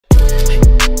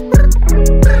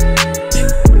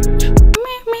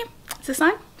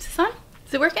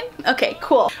Is it working? Okay,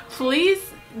 cool.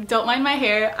 Please don't mind my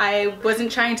hair. I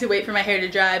wasn't trying to wait for my hair to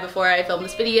dry before I filmed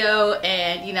this video,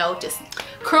 and you know, just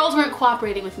curls weren't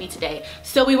cooperating with me today.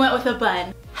 So we went with a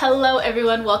bun. Hello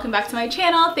everyone, welcome back to my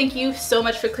channel. Thank you so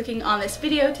much for clicking on this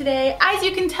video today. As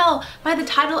you can tell by the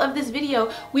title of this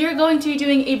video, we are going to be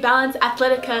doing a Balance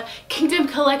Athletica Kingdom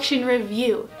Collection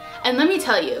review. And let me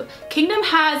tell you, Kingdom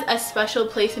has a special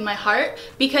place in my heart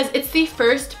because it's the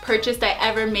first purchase I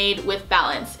ever made with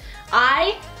Balance.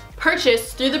 I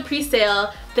purchased through the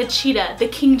pre-sale the cheetah, the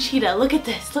king cheetah. Look at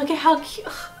this, look at how cute,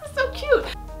 it's so cute.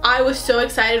 I was so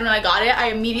excited when I got it. I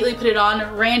immediately put it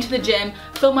on, ran to the gym,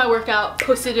 filmed my workout,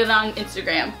 posted it on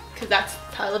Instagram, because that's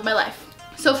how I live my life.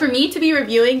 So for me to be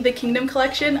reviewing the Kingdom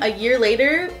collection a year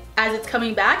later as it's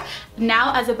coming back,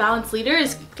 now as a Balance leader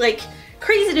is like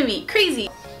crazy to me, crazy.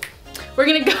 We're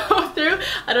gonna go through,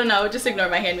 I don't know, just ignore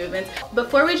my hand movements.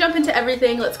 Before we jump into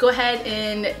everything, let's go ahead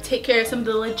and take care of some of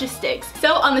the logistics.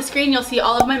 So on the screen, you'll see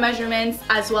all of my measurements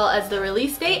as well as the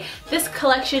release date. This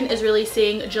collection is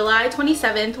releasing July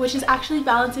 27th, which is actually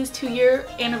Balance's 2-year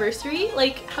anniversary.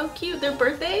 Like, how cute, their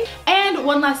birthday. And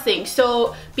one last thing,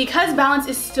 so because Balance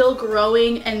is still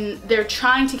growing and they're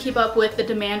trying to keep up with the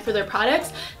demand for their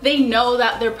products, they know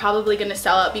that they're probably gonna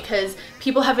sell out because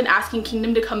people have been asking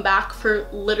Kingdom to come back for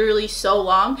literally so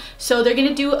long. So they're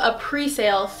gonna do a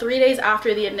pre-sale 3 days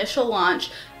after the initial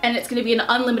launch, and it's gonna be an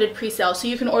unlimited pre-sale. So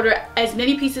you can order as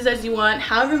many pieces as you want,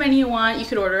 however many you want. You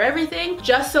could order everything,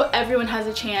 just so everyone has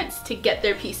a chance to get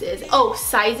their pieces. Oh,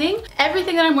 sizing.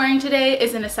 Everything that I'm wearing today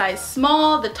is in a size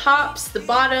small. The tops, the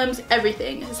bottoms,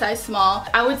 everything is a size small.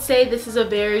 I would say this is a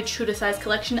very true to size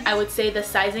collection. I would say the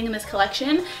sizing in this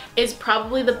collection is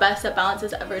probably the best that Balance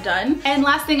has ever done. And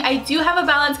last thing, I do have a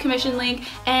Balance commission link,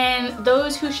 and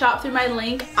those who shop through my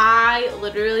link, I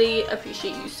literally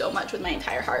appreciate you so much with my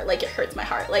entire heart. Like, it hurts my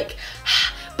heart. Like,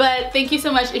 but thank you so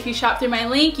much if you shop through my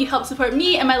link. You help support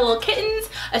me and my little kittens,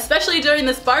 especially during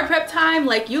this bar prep time.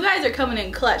 Like, you guys are coming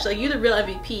in clutch. Like, you're the real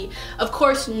MVP. Of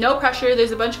course, no pressure.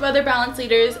 There's a bunch of other Balance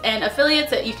leaders and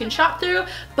affiliates that you can shop through,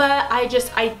 but I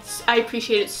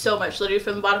appreciate it so much, literally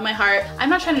from the bottom of my heart. I'm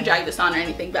not trying to drag this on or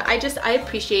anything, but I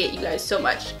appreciate you guys so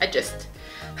much.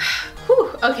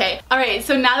 Whew, okay. All right,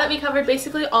 so now that we covered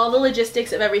basically all the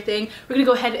logistics of everything, we're gonna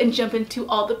go ahead and jump into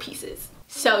all the pieces.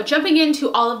 So jumping into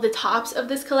all of the tops of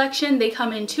this collection, they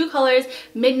come in 2 colors,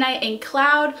 Midnight and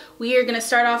Cloud. We are gonna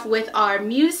start off with our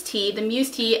Muse Tee. The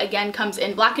Muse Tee again comes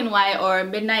in black and white, or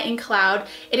Midnight and Cloud.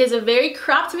 It is a very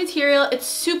cropped material. It's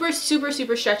super, super,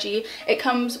 super stretchy. It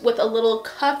comes with a little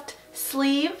cuffed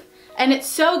sleeve. And it's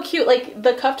so cute, like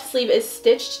the cuffed sleeve is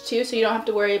stitched too, so you don't have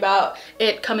to worry about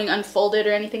it coming unfolded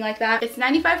or anything like that. It's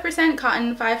 95%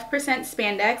 cotton, 5%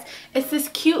 spandex. It's this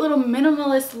cute little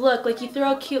minimalist look. Like, you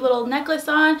throw a cute little necklace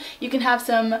on, you can have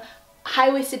some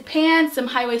high-waisted pants, some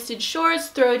high-waisted shorts,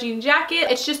 throw a jean jacket.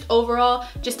 It's just overall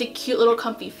just a cute little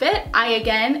comfy fit. I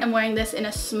again am wearing this in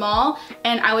a small,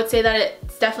 and I would say that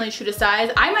it's definitely true to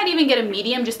size. I might even get a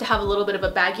medium just to have a little bit of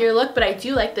a baggier look, but I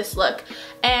do like this look.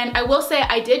 And I will say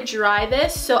I did dry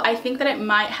this, so I think that it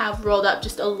might have rolled up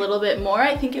just a little bit more.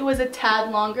 I think it was a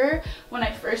tad longer when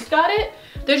I first got it.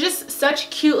 They're just such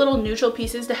cute little neutral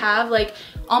pieces to have. Like,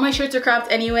 all my shirts are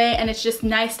cropped anyway, and it's just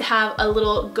nice to have a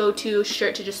little go-to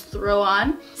shirt to just throw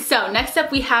on. So next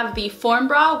up we have the Form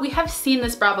Bra. We have seen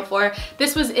this bra before.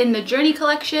 This was in the Journey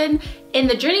collection. In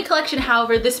the Journey collection,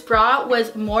 however, this bra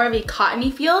was more of a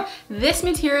cottony feel. This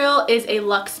material is a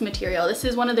luxe material. This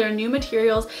is one of their new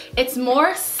materials. It's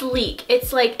more sleek.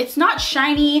 It's like, it's not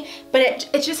shiny, but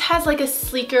it just has like a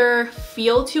sleeker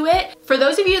feel to it. For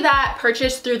those of you that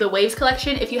purchased through the Waves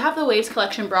collection, if you have the Waves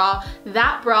collection bra,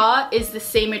 that bra is the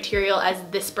same material as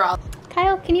this bra.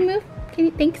 Kyle, can you move? Can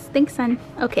you, thanks son.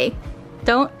 Okay.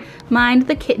 Don't mind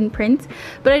the kitten prints,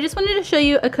 but I just wanted to show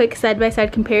you a quick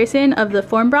side-by-side comparison of the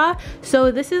Form Bra. So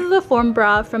this is the Form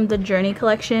Bra from the Journey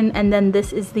collection, and then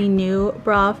this is the new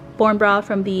Form Bra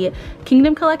from the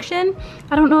Kingdom collection.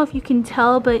 I don't know if you can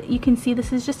tell, but you can see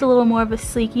this is just a little more of a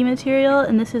sleeky material,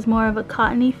 and this is more of a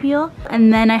cottony feel.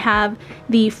 And then I have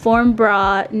the Form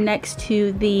Bra next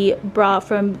to the bra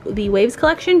from the Waves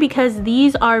collection, because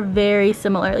these are very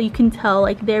similar. You can tell,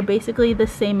 like, they're basically the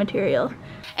same material.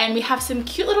 And we have some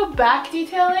cute little back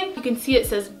detailing. You can see it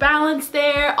says Balance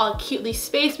there, all cutely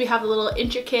spaced. We have the little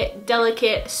intricate,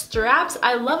 delicate straps.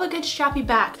 I love a good strappy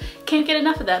back. Can't get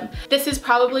enough of them. This is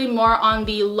probably more on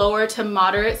the lower to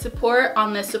moderate support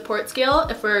on the support scale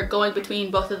if we're going between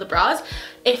both of the bras.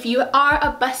 If you are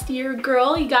a bustier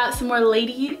girl, you got some more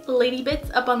lady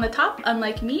bits up on the top,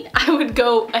 unlike me, I would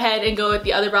go ahead and go with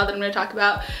the other bra that I'm gonna talk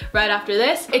about right after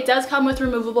this. It does come with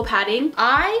removable padding.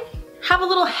 I have a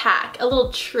little hack, a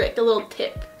little trick, a little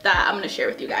tip that I'm gonna share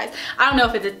with you guys. I don't know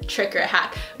if it's a trick or a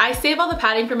hack. I save all the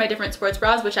padding for my different sports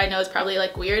bras, which I know is probably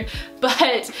like weird,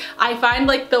 but I find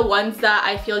like the ones that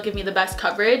I feel give me the best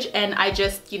coverage, and I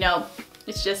just, you know,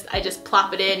 I just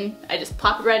plop it in. I just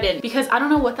plop it right in because I don't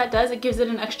know what that does. It gives it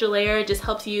an extra layer. It just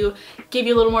helps you give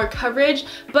you a little more coverage.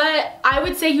 But I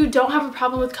would say you don't have a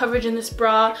problem with coverage in this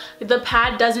bra. The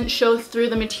pad doesn't show through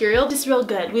the material. Just real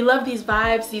good. We love these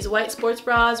vibes, these white sports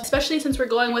bras, especially since we're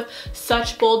going with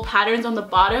such bold patterns on the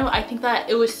bottom. I think that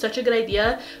it was such a good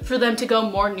idea for them to go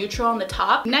more neutral on the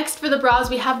top. Next for the bras,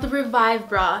 we have the Revive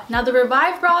bra. Now the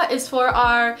Revive bra is for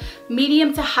our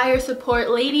medium to higher support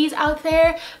ladies out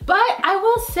there, but I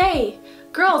will say,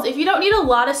 girls, if you don't need a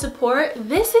lot of support,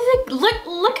 this is a look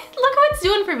what it's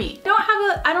doing for me.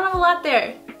 I don't have a lot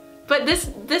there, but this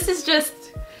is just,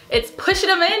 it's pushing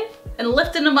them in and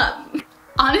lifting them up.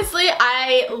 Honestly,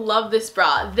 I love this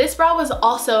bra. This bra was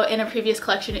also in a previous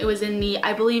collection. It was in the,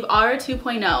 I believe, R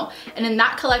 2.0, and in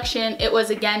that collection it was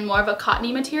again more of a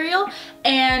cottony material,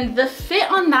 and the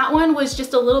fit on that one was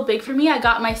just a little big for me. I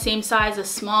got my same size, a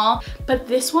small, but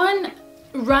this one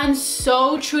runs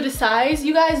so true to size,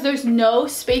 you guys. There's no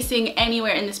spacing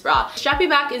anywhere in this bra. Strappy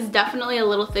back is definitely a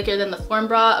little thicker than the Form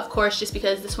bra, of course, just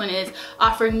because this one is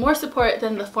offering more support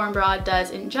than the Form bra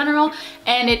does in general,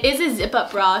 and it is a zip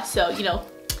up bra, so you know,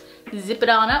 zip it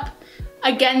on up.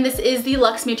 Again, this is the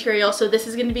Luxe material, so this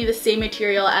is going to be the same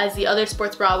material as the other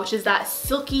sports bra, which is that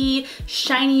silky,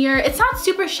 shinier. It's not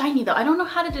super shiny though. I don't know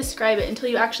how to describe it until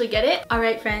you actually get it. All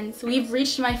right, friends, we've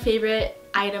reached my favorite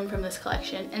item from this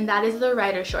collection, and that is the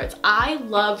rider shorts. I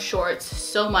love shorts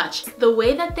so much. The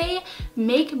way that they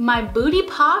make my booty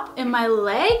pop and my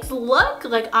legs look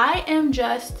like I am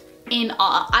just in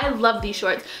awe. I love these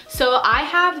shorts. So I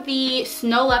have the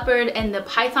Snow Leopard and the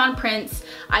Python Prince.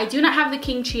 I do not have the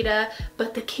King Cheetah,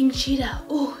 but the King Cheetah,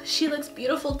 oh, she looks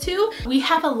beautiful too. We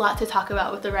have a lot to talk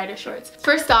about with the rider shorts.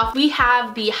 First off, we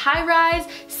have the high-rise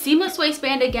seamless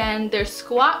waistband again. They're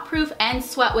squat proof and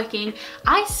sweat wicking.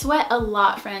 I sweat a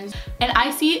lot, friends, and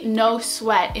I see no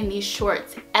sweat in these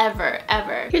shorts ever.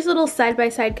 Here's a little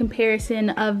side-by-side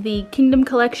comparison of the Kingdom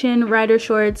Collection rider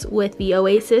shorts with the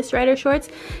Oasis rider shorts.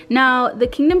 Now, the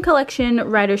Kingdom Collection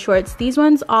rider shorts, these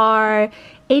ones are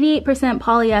 88%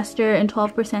 polyester and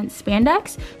 12%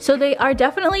 spandex. So they are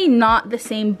definitely not the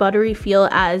same buttery feel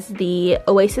as the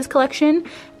Oasis collection.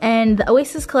 And the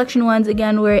Oasis collection ones,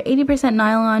 again, were 80%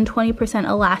 nylon, 20%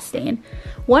 elastane.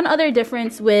 One other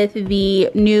difference with the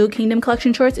new Kingdom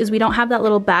Collection shorts is we don't have that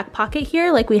little back pocket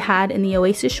here like we had in the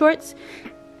Oasis shorts.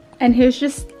 And here's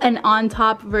just an on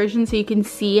top version so you can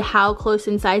see how close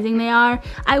in sizing they are.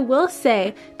 I will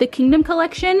say the Kingdom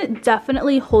Collection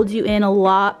definitely holds you in a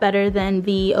lot better than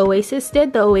the Oasis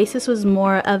did. The Oasis was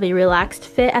more of a relaxed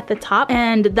fit at the top,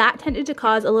 and that tended to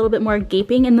cause a little bit more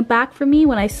gaping in the back for me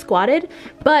when I squatted.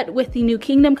 But with the new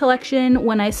Kingdom Collection,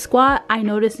 when I squat, I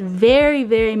noticed very,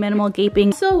 very minimal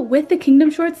gaping. So with the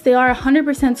Kingdom shorts, they are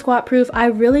 100% squat proof. I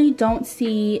really don't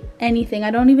see anything.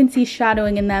 I don't even see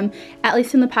shadowing in them, at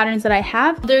least in the pattern that I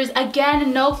have. There's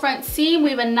again no front seam.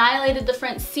 We've annihilated the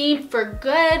front seam for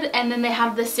good, and then they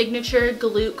have the signature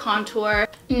glute contour.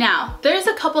 Now, there's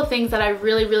a couple things that I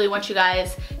really want you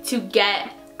guys to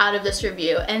get out of this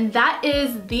review, and that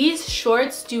is these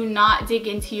shorts do not dig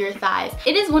into your thighs.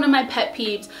 It is one of my pet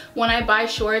peeves when I buy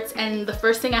shorts and the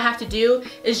first thing I have to do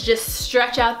is just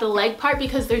stretch out the leg part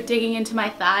because they're digging into my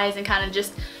thighs and kind of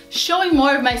just showing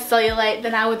more of my cellulite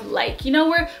than I would like. You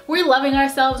know, we're loving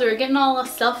ourselves, we're getting all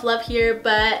self-love here,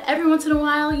 but every once in a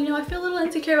while, you know, I feel a little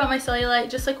insecure about my cellulite,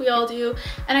 just like we all do,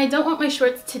 and I don't want my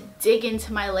shorts to dig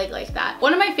into my leg like that.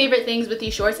 One of my favorite things with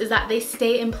these shorts is that they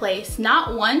stay in place.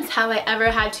 Not once have I ever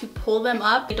had to pull them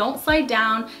up. They don't slide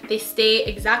down, they stay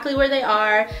exactly where they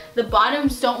are. The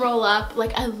bottoms don't roll up.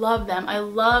 Like, I love them. I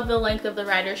love the length of the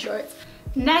rider shorts.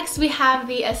 Next, we have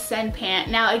the Ascend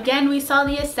pant. Now again, we saw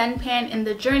the Ascend pant in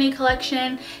the Journey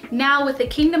collection. Now with the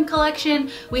Kingdom collection,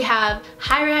 we have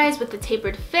high rise with the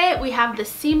tapered fit. We have the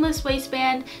seamless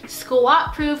waistband,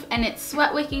 squat proof, and it's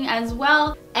sweat wicking as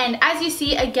well. And as you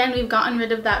see, again, we've gotten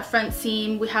rid of that front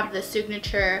seam. We have the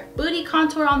signature booty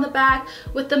contour on the back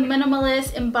with the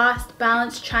minimalist embossed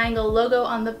balanced triangle logo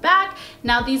on the back.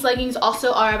 Now these leggings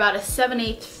also are about a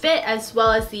 7/8 fit as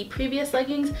well as the previous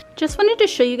leggings. Just wanted to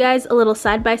show you guys a little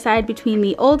side by side between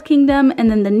the old Kingdom and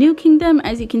then the new Kingdom.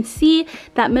 As you can see,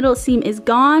 that middle seam is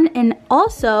gone, and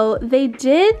also they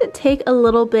did take a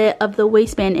little bit of the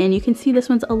waistband in. You can see this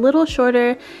one's a little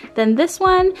shorter than this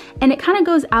one, and it kind of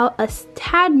goes out a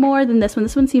tad more than this one.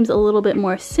 This one seems a little bit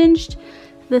more cinched.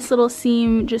 This little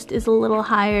seam just is a little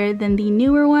higher than the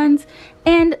newer ones.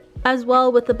 And as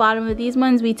well with the bottom of these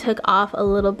ones, we took off a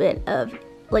little bit of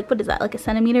like, what is that, like a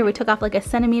centimeter? We took off like a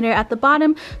centimeter at the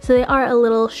bottom, so they are a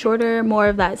little shorter, more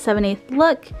of that 7/8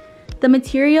 look. The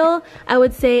material, I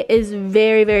would say, is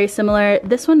very, very similar.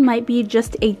 This one might be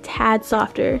just a tad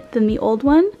softer than the old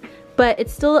one, but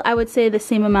it's still, I would say, the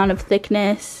same amount of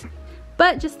thickness.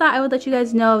 But just thought I would let you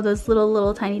guys know of those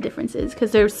little tiny differences,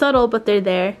 because they're subtle, but they're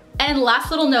there. And last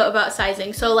little note about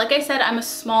sizing. So like I said, I'm a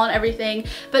small and everything,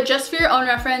 but just for your own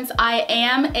reference, I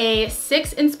am a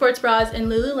 6 in sports bras in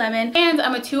Lululemon, and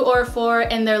I'm a 2 or a 4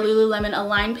 in their Lululemon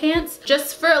Align pants.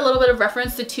 Just for a little bit of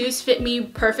reference, the 2s fit me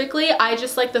perfectly. I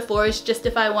just like the 4s just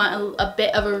if I want a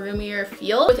bit of a roomier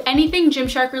feel. With anything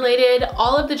Gymshark related,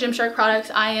 all of the Gymshark products,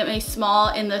 I am a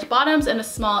small in the bottoms and a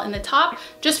small in the top.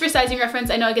 Just for sizing reference,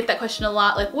 I know I get that question a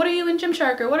lot, like, what are you in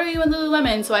Gymshark or what are you in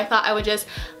Lululemon? So I thought I would just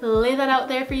lay that out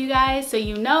there for you guys so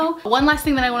you know. One last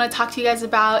thing that I want to talk to you guys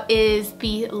about is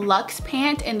the Luxe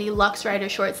pant and the Luxe Rider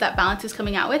shorts that Balance is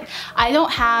coming out with. I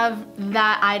don't have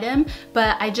that item,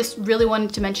 but I just really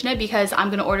wanted to mention it because I'm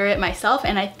gonna order it myself,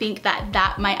 and I think that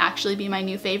that might actually be my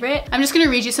new favorite. I'm just gonna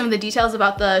read you some of the details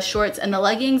about the shorts and the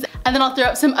leggings, and then I'll throw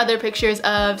up some other pictures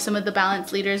of some of the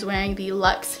Balance leaders wearing the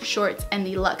Luxe shorts and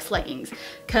the Luxe leggings,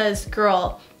 cause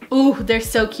girl, ooh, they're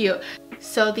so cute.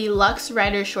 So the Luxe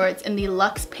Rider shorts and the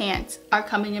Luxe pants are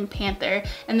coming in Panther,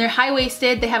 and they're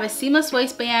high-waisted. They have a seamless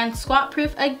waistband,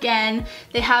 squat-proof again.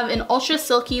 They have an ultra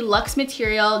silky luxe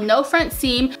material, no front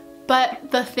seam.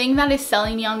 But the thing that is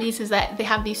selling me on these is that they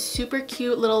have these super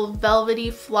cute little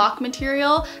velvety flock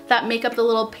material that make up the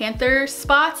little panther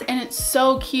spots, and it's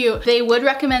so cute. They would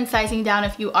recommend sizing down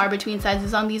if you are between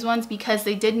sizes on these ones, because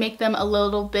they did make them a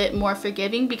little bit more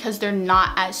forgiving because they're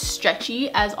not as stretchy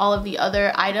as all of the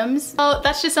other items. So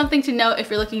that's just something to note if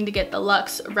you're looking to get the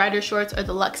Luxe Rider shorts or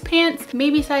the Luxe pants.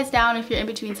 Maybe size down if you're in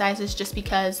between sizes just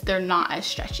because they're not as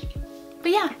stretchy.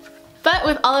 But yeah. But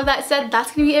with all of that said,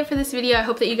 that's gonna be it for this video. I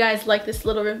hope that you guys like this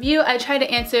little review. I tried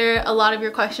to answer a lot of your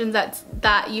questions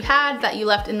that you had, that you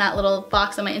left in that little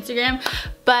box on my Instagram.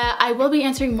 But I will be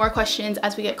answering more questions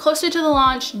as we get closer to the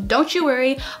launch. Don't you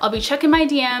worry, I'll be checking my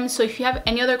DMs. So if you have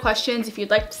any other questions, if you'd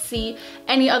like to see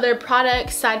any other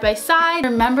products side by side,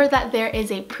 remember that there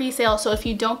is a pre-sale. So if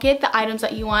you don't get the items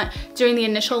that you want during the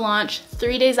initial launch,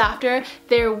 3 days after,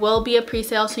 there will be a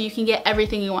pre-sale so you can get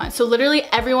everything you want. So literally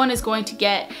everyone is going to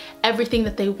get everything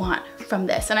that they want from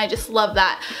this, and I just love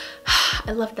that.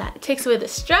 I love that. It takes away the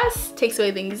stress, takes away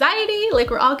the anxiety, like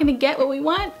we're all gonna get what we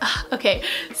want. Okay,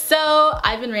 so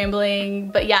I've been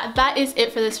rambling, but yeah, that is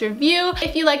it for this review.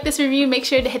 If you like this review, make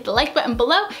sure to hit the like button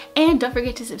below, and don't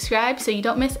forget to subscribe so you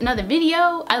don't miss another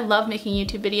video. I love making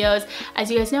YouTube videos. As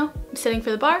you guys know, I'm setting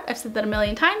for the bar. I've said that a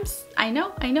million times. I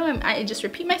know, I just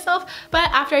repeat myself,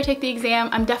 but after I take the exam,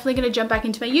 I'm definitely gonna jump back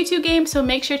into my YouTube game, so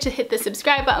make sure to hit the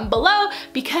subscribe button below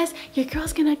because your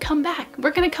girl's gonna come back.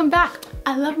 We're gonna come back.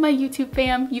 I love my YouTube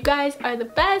fam. You guys are the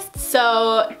best,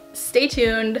 so stay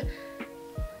tuned.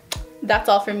 That's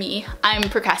all for me. I'm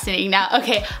procrastinating now.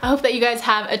 Okay, I hope that you guys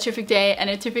have a terrific day and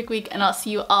a terrific week, and I'll see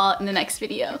you all in the next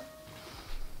video.